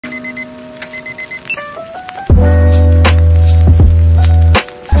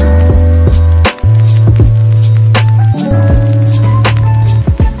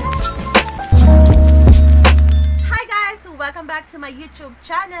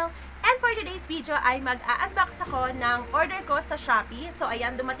channel. And for today's video ay mag-a-unbox ako ng order ko sa Shopee. So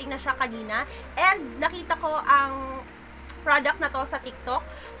ayan, dumating na siya kanina. And nakita ko ang product na to sa TikTok.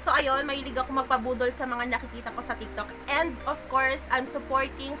 So ayun, mahilig ako magpabudol sa mga nakikita ko sa TikTok. And of course, I'm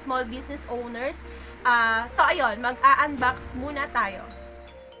supporting small business owners. So ayun, mag-a-unbox muna tayo.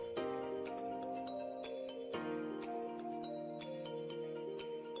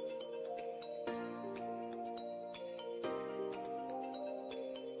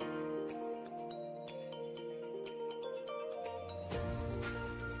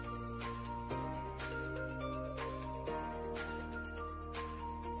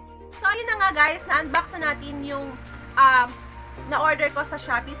 So, ayun na nga guys, na-unbox na natin yung na-order ko sa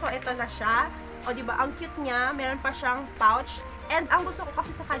Shopee. So, ito na siya. O, diba, ang cute niya. Meron pa siyang pouch. And, ang gusto ko kasi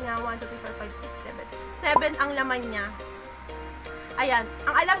sa kanya, 1, 2, 3, 4, 5, 6, 7. 7 ang laman niya. Ayan.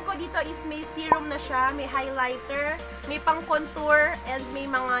 Ang alam ko dito is may serum na siya, may highlighter, may pang contour, and may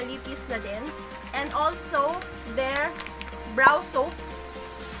mga lippies na din. And also, their brow soap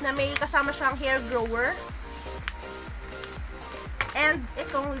na may kasama siyang hair grower. And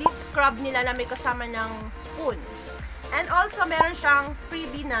itong lip scrub nila na may kasama ng spoon. And also, meron siyang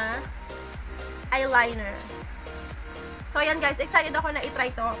freebie na eyeliner. So, ayan guys, excited ako na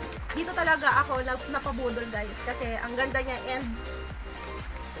itry to. Dito talaga ako napabudol guys. Kasi ang ganda niya and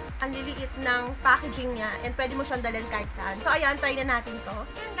ang liliit ng packaging niya. And pwede mo siyang dalhin kahit saan. So, ayan, try na natin to.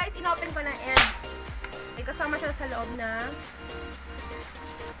 Ayan guys, inopen ko na and may kasama siya sa loob na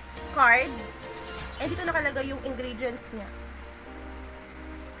card. And dito nakalagay yung ingredients niya.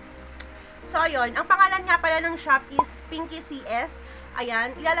 So, ayun. Ang pangalan nga pala ng shop is Pinky CS.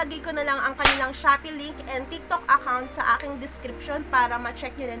 Ayan. Ilalagay ko na lang ang kanilang Shopee link and TikTok account sa aking description para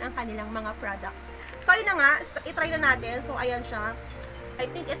ma-check nyo rin ang kanilang mga product. So, ayun na nga. Itry na natin. So, ayan siya. I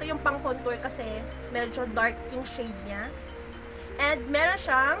think ito yung pang-contour kasi medyo dark yung shade niya. And, meron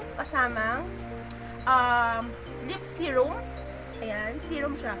siyang kasamang lip serum. Ayan.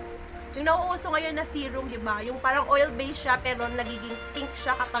 Serum siya. Yung nauuso ngayon na serum, di ba? Yung parang oil-based siya, pero nagiging pink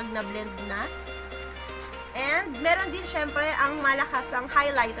siya kapag na-blend na. And, meron din syempre ang malakasang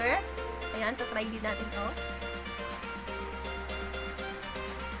highlighter. Ayan, try din natin to.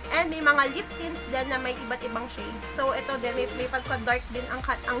 And, may mga lip tints din na may iba't ibang shades. So, ito din, may pagka-dark din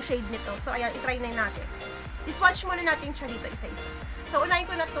ang shade nito. So, ayan, itry na natin. I-swatch muna natin siya dito isa-isa. So, unahin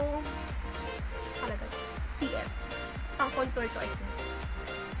ko na itong CS. Pang-contour to, I think.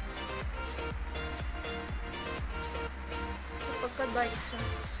 Pagka-dark siya.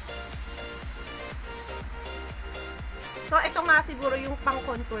 So, ito nga siguro yung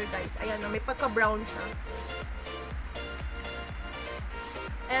pang-contour, guys. Ayan, may pagka-brown siya.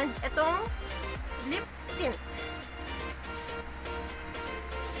 And, itong lip tint.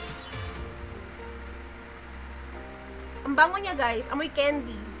 Ang bango niya, guys. Amoy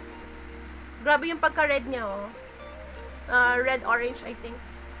candy. Grabe yung pagka-red niya, oh. Red-orange, I think.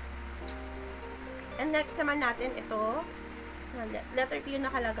 And next naman natin, ito. Letter P yung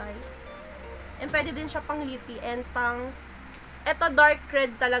nakalagay. And pwede din siya pang lippy and pang eto dark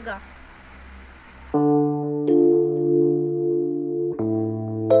red talaga.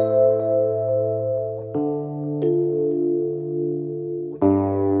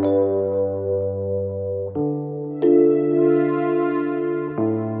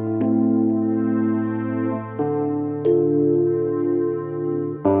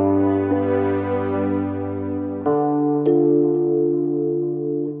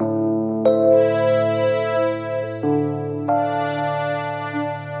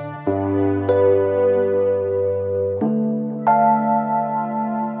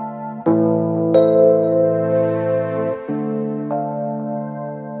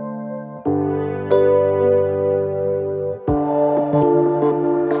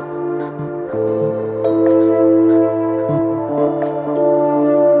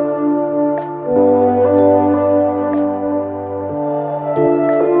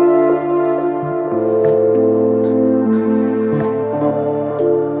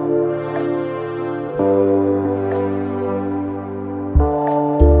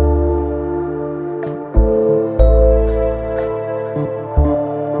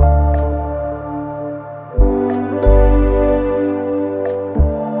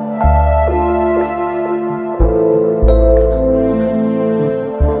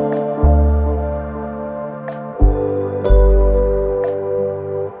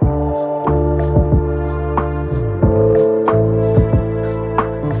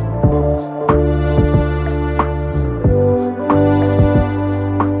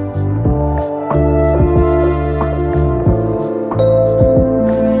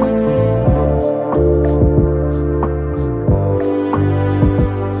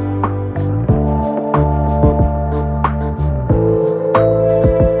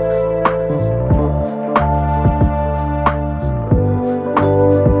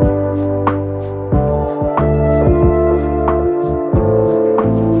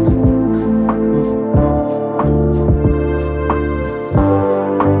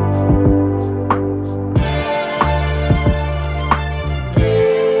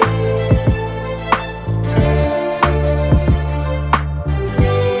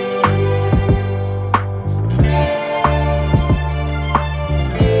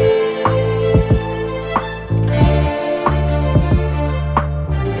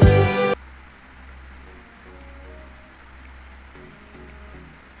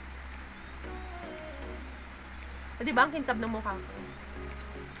 Diba, ang kintab ng mukha ko.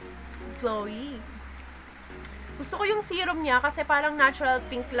 Glowy. Gusto ko yung serum niya kasi parang natural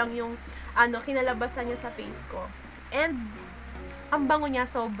pink lang yung kinalabasan niya sa face ko. And, ang bango niya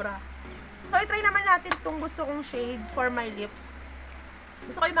sobra. So, i-try naman natin itong gusto kong shade for my lips.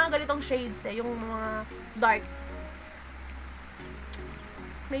 Gusto ko yung mga ganitong shades yung mga dark.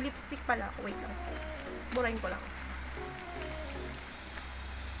 May lipstick pala ako. Wait lang. Burahin ko lang.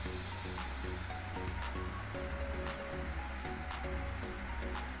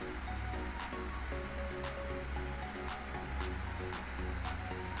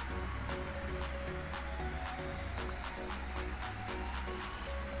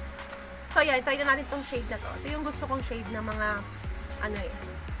 So, yeah, try na natin itong shade na to. Ito yung gusto kong shade na mga,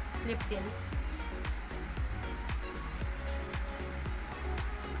 lip tints.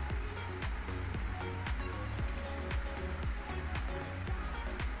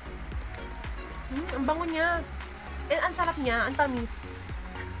 Ang bango niya. And ang sarap niya, ang tamis.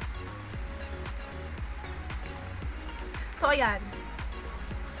 So, ayan.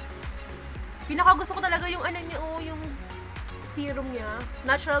 Pinaka gusto ko talaga yung yung serum niya.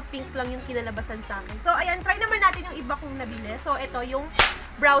 Natural pink lang yung kinalabasan sa akin. So, ayan, try naman natin yung iba kong nabili. So, ito, yung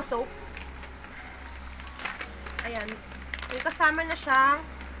brow soap. Ayan. May kasama na siyang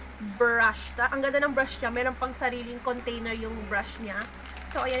brush. Ang ganda ng brush niya. Meron pang sariling container yung brush niya.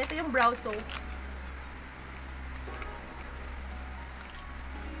 So, ayan, ito yung brow soap.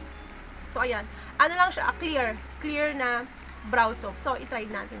 So, ayan. Ano lang siya? Clear. Clear na brow soap. So,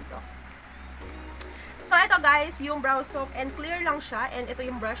 itry natin to. So, ito guys, yung brow soap, and clear lang siya, and ito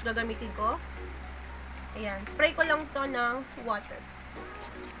yung brush gagamitin ko. Ayan, spray ko lang to ng water.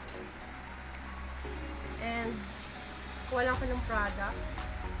 And, kuha lang ko ng product.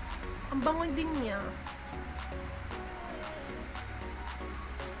 Ang bango din niya.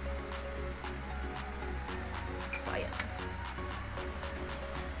 So, ayan.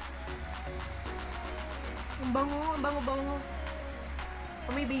 Ang bango.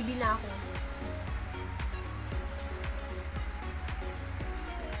 Oh, may baby na ako.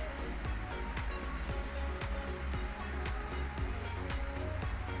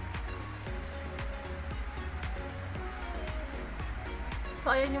 So,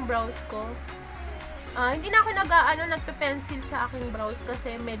 ayan yung brows ko. Hindi na ako nagpe-pencil sa aking brows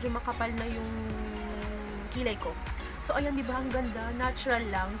kasi medyo makapal na yung kilay ko. So, ayan, di ba? Ang ganda. Natural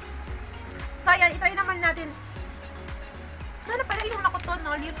lang. So, ayan, itry naman natin. Sana pala yung ako to,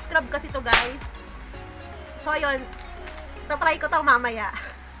 no? Lip scrub kasi to, guys. So, ayun. Tatry ko to mamaya.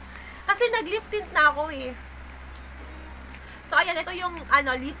 Kasi nag-lip tint na ako, eh. So, ayan, ito yung,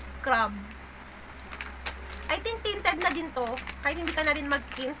 lip scrub. I think tinted na din to. Kahit hindi ka na rin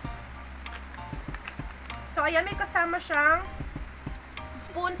mag-tints. So, ayan, may kasama siyang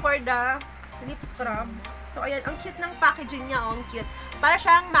spoon for the lip scrub. So, ayan, ang cute ng packaging niya, oh, ang cute. Para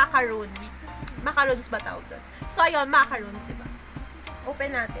siyang macaroon. Macarons ba tawag doon? So, ayun, macarons, diba?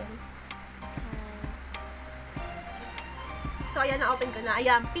 Open natin. So, ayan, na-open ko na.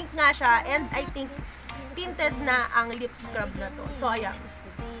 Ayan, pink nga siya. And I think, tinted na ang lip scrub na to. So, ayan.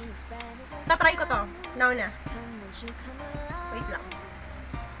 Tatry ko to. Now na. Wait lang.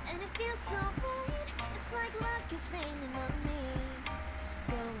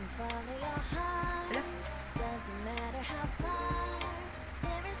 Hala?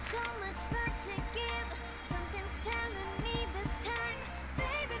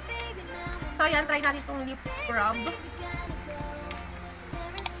 So, ayan, try natin itong lip scrub.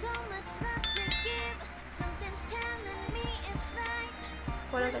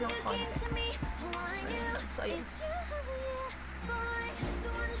 Wala ito ng konti. So, ayan.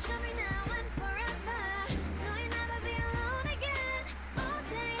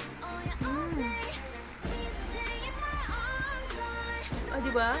 Oh,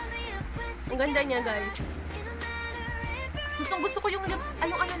 diba? Ang ganda niya, guys. Gusto ko yung lips,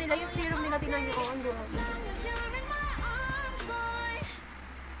 yung nila, yung serum nila, tinan nyo. Ang ganda.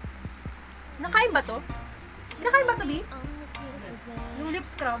 Nakain ba to? Nakain ba to, B? Yung lip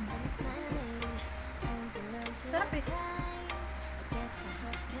scrub. Sarap eh.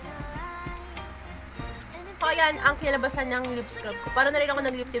 So, ayan, ang kinalabasan ng lip scrub ko. Para na rin ako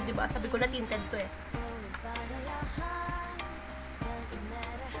nag-lip tip, diba? Sabi ko na tinted to eh.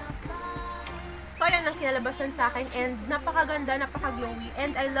 So, ayan ang kinalabasan sa akin. And napakaganda, napaka-glowy.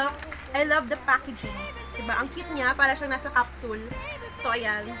 And I love the packaging. Diba? Ang cute niya, para siyang nasa capsule. So,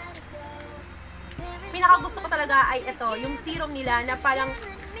 ayan. Pinaka gusto ko talaga ay ito, yung serum nila na parang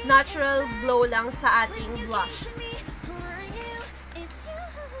natural glow lang sa ating blush.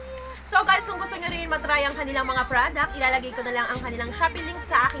 So, So guys, kung gusto nyo rin matry ang kanilang mga product, ilalagay ko na lang ang kanilang Shopee link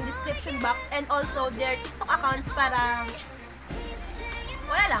sa aking description box and also their TikTok accounts para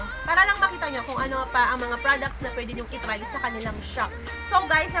para lang makita nyo kung ano pa ang mga products na pwede nyo itry sa kanilang shop. So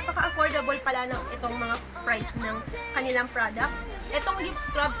guys, napaka-affordable pala ng itong mga price ng kanilang product. Itong lip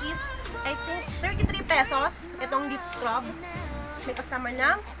scrub is, I think, 33 pesos. Itong lip scrub, may kasama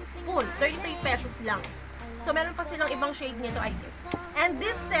ng spoon, 33 pesos lang. So meron pa silang ibang shade nito, I think. And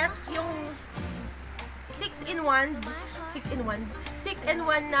this set, yung 6-in-1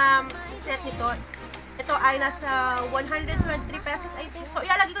 na set nito, ito ay nasa 123 pesos, I think. So,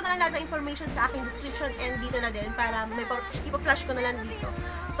 ilalagay ko na lang lahat ng information sa aking description and dito na din para may ipa-flash ko na lang dito.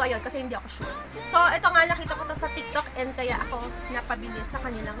 So, ayun, kasi hindi ako sure. So, ito nga, nakita ko to sa TikTok and kaya ako napabili sa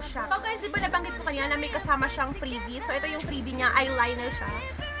kanilang shop. So, guys, di ba nabanggit ko kanina na may kasama siyang freebie? So, ito yung freebie niya, eyeliner siya.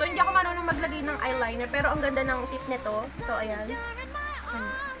 So, hindi ako marunong maglagay ng eyeliner, pero ang ganda ng tip nito. So, ayan.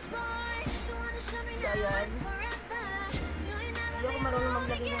 So, ayan. Hindi ako marunong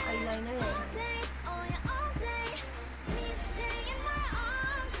maglagay ng eyeliner eh.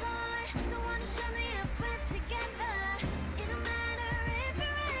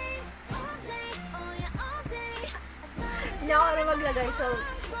 Hindi ako marunong maglagay, so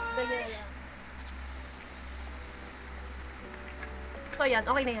ganyan na lang. So yan,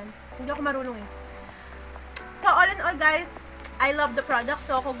 okay na yan. Hindi ako marunong eh. So all in all guys, I love the product.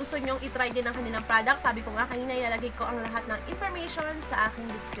 So kung gusto nyong itry din ang kanilang product, sabi ko nga kanina, ilalagay ko ang lahat ng information sa aking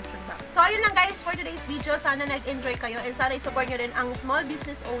description box. So ayun lang guys for today's video. Sana nag-enjoy kayo and sana i-support nyo rin ang small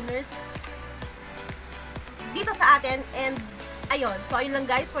business owners dito sa atin. And ayun, so ayun lang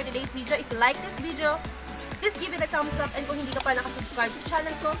guys for today's video. If you like this video, please give it a thumbs up, and kung hindi ka pa nakasubscribe sa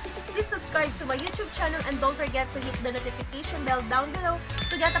channel ko, please subscribe to my YouTube channel and don't forget to hit the notification bell down below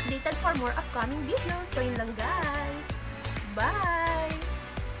to get updated for more upcoming videos. So yun lang guys. Bye!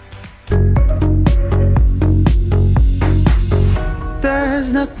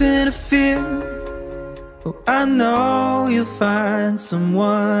 There's nothing to fear. Oh, I know you'll find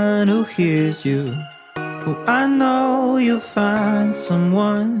someone who hears you. Oh, I know you'll find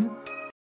someone